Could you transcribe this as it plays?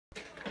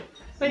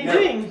What are you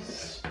doing?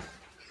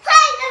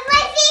 Playing with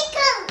my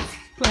vehicles.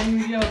 Playing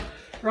with your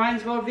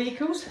Ryan's World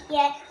vehicles?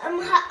 Yeah.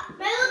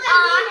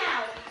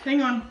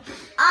 Hang on.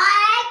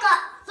 I got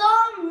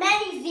so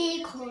many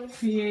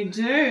vehicles. You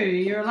do.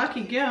 You're a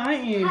lucky girl,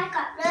 aren't you? I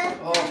got this.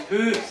 Oh,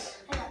 poops.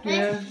 I got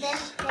Yeah.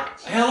 this.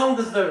 How long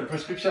does the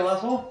prescription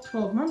last for?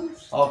 12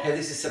 months. Okay,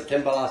 this is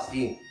September last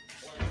year.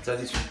 So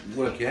this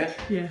work, yeah?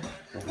 Yeah.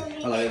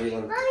 Hello,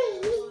 everyone.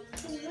 Mommy.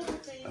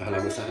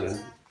 Hello, Miss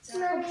Helen.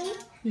 Mommy.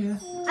 Yeah.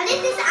 I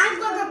did this at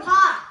Hamburger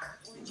Park.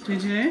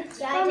 Did you?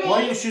 Yeah, I did.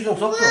 Why are your shoes on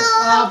socks on?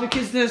 Oh,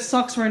 because the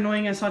socks were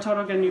annoying us, so I told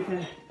her I'd get a new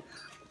pair.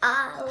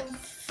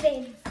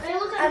 Finn.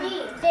 Look at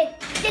me.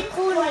 They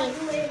called me.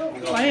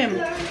 I am. No,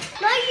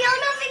 you're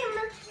not Finn.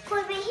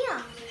 Call me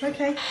here.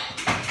 Okay.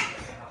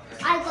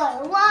 I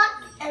got what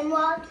and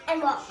what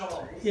and what.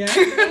 Yeah.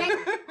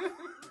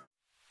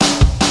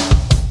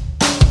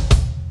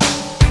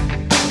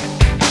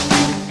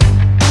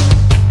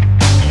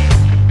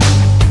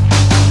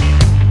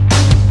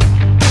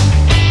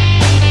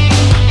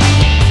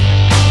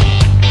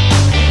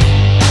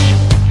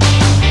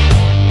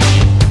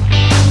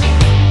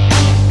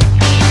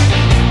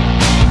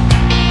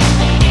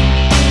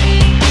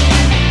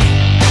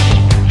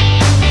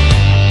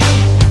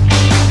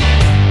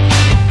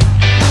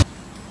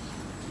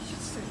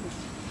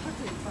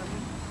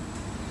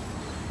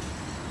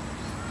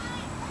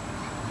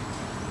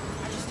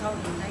 Told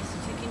him, they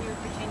said, can you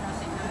pretend I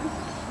said no?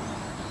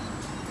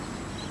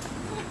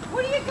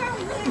 Where are you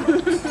going there?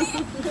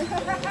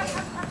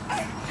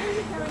 Where are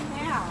you going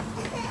now?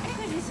 Look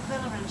at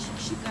Isabella and she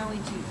should go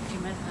into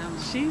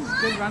She's a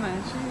good runner.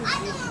 She is.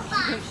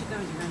 She's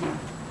going to run.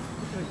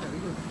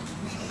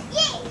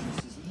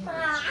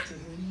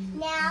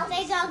 Now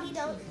say doggy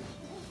dog.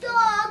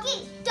 Doggy,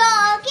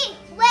 doggy,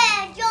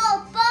 where's your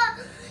ball?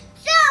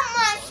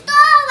 Someone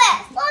stole it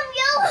from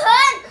your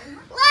hand.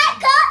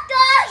 Like a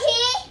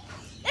doggy.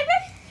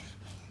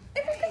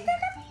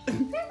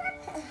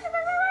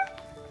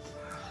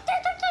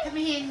 Come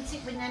here and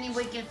sit with Nanny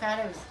with your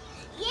photos.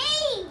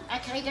 Yay!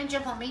 Okay, don't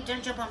jump on me,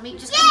 don't jump on me.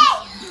 Just Yay!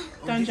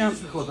 Don't jump.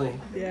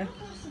 Yeah.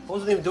 I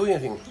wasn't even doing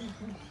anything.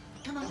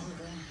 come on.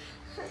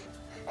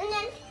 And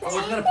then I was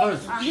going to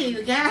pose. Oh, here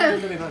we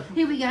go.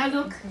 Here we go,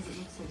 look.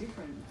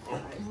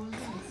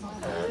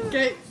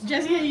 Okay,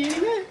 Jessie, are you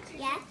eating it?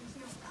 yeah.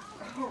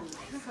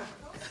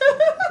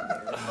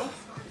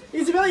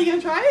 Isabella, you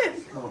gonna try it?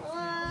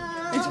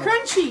 It's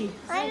crunchy.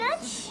 I'm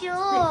not sure.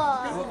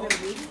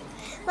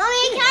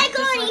 Mommy, can I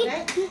go and eat?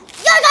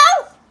 Yo-go!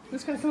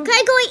 Let's go. Come on. Can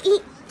I go and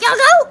eat?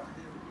 Yo-go!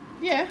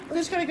 Yeah, we're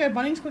just gonna go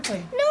Bunnings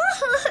quickly. No.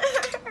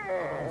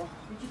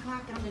 Did you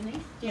park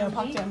underneath? Yeah, I'll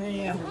pop down there.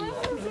 Yeah. I'm going to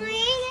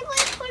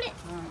put it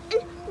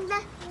in the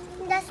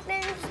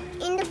dustbin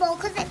in the bowl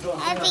because it's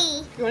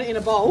heavy. You want it in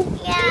a bowl?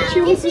 Yeah.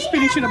 She wants the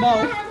spinach in a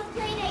bowl.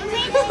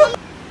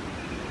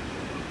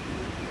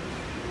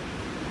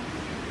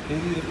 Can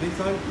you do the big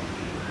sign?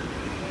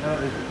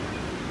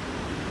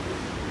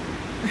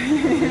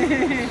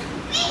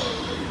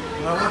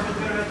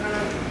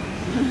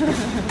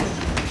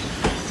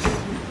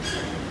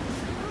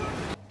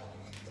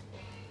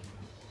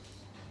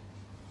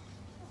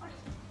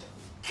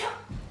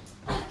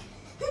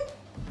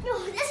 No,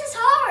 this is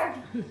hard.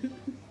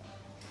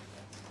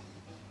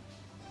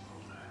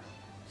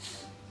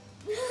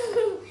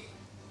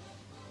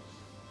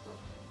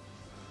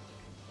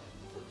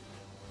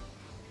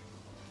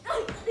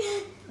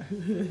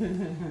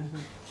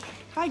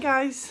 Hi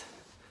guys.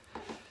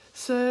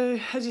 So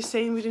as you've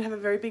seen, we didn't have a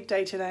very big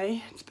day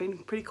today. It's been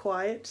pretty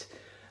quiet.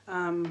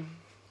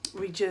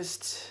 We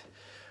just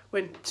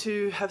went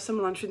to have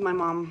some lunch with my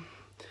mum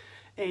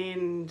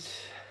and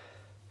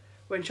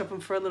went shopping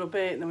for a little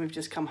bit, and then we've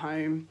just come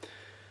home.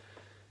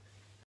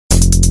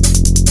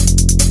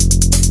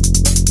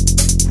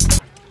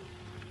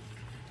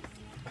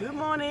 Good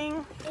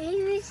morning.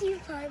 Hey, we see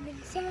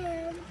Fireman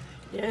Sam.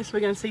 Yes, we're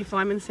going to see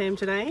Fireman Sam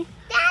today.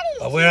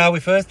 Daddy. Where are we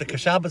first? The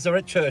Kashabas are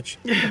at church.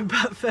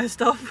 But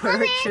first off,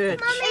 we're at church.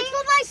 Mommy, it's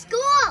for my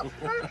school.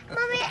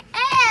 Mommy,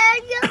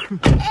 and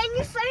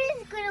your friend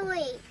is going to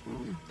leave.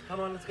 Come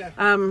on, let's go.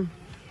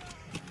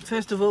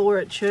 First of all, we're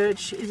at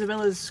church.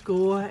 Isabella's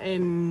school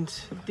and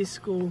this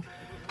school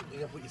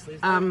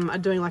are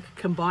doing like a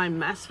combined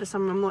mass for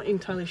some. I'm not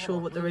entirely sure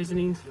what the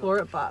reasoning is for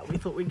it, but we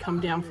thought we'd come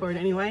down for it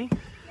anyway.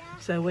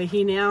 So we're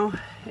here now,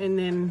 and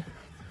then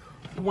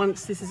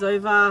once this is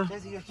over,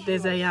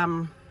 there's a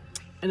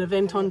an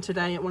event on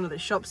today at one of the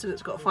shops, and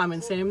it's got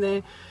Fireman Sam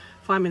there.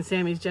 Fireman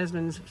Sam is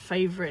Jasmine's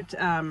favourite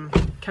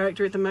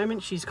character at the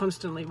moment. She's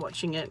constantly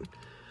watching it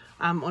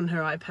on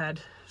her iPad,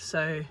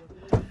 so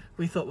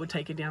we thought we'd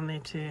take her down there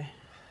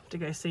to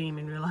go see him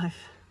in real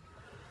life.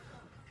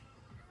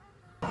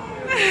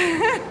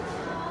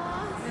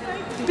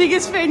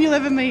 Biggest fan you'll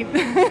ever meet.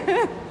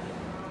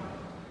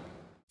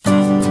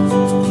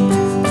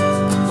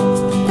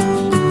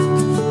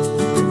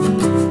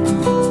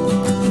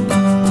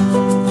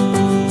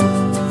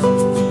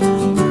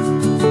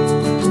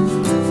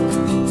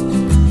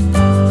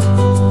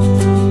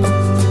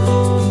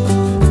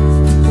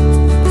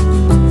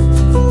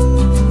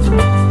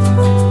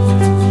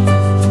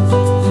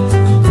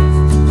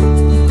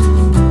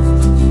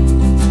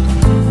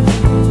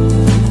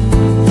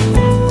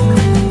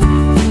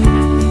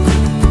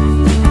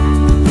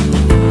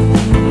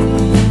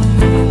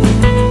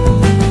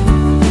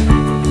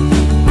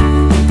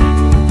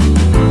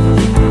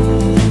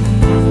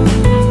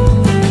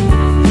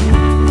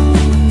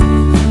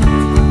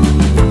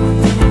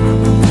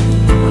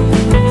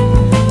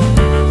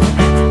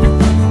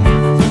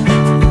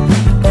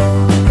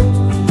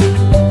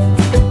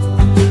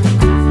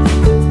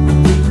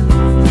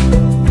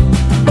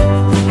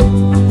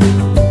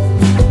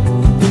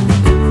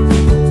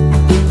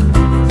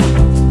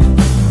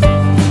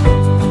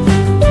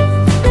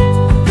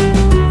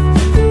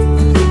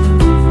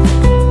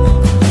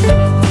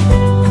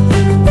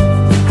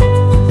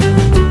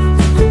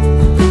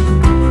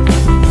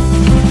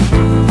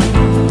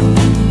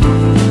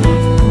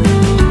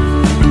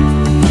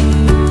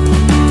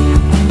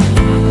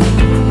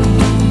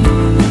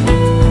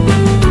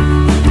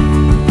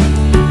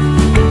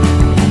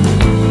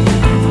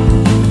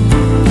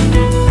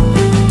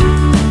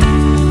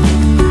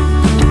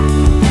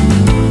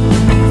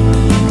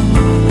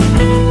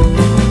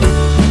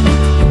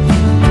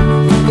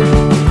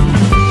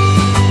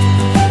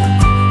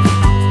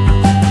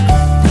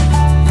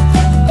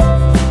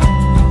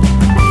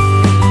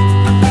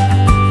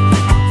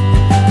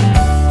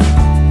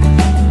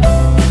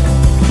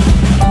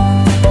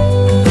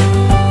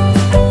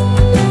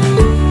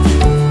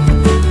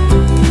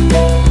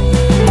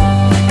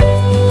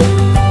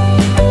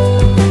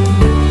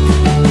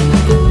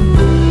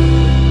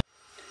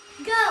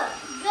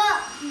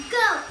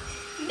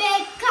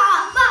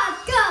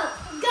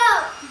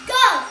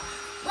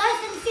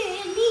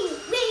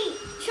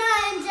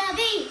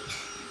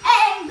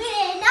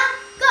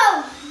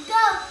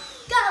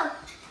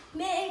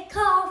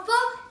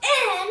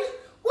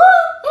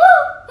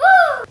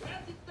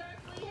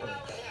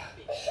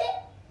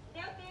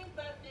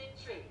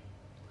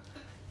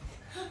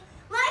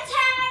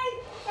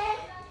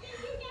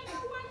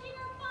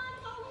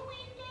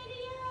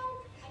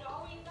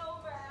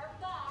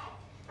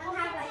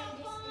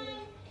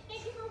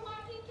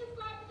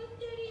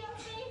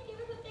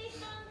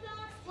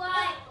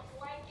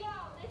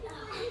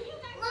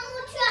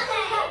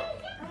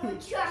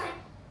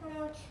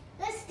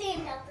 Let's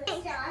stand up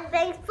this time.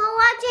 Thanks for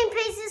watching.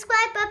 Please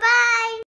subscribe. Bye-bye.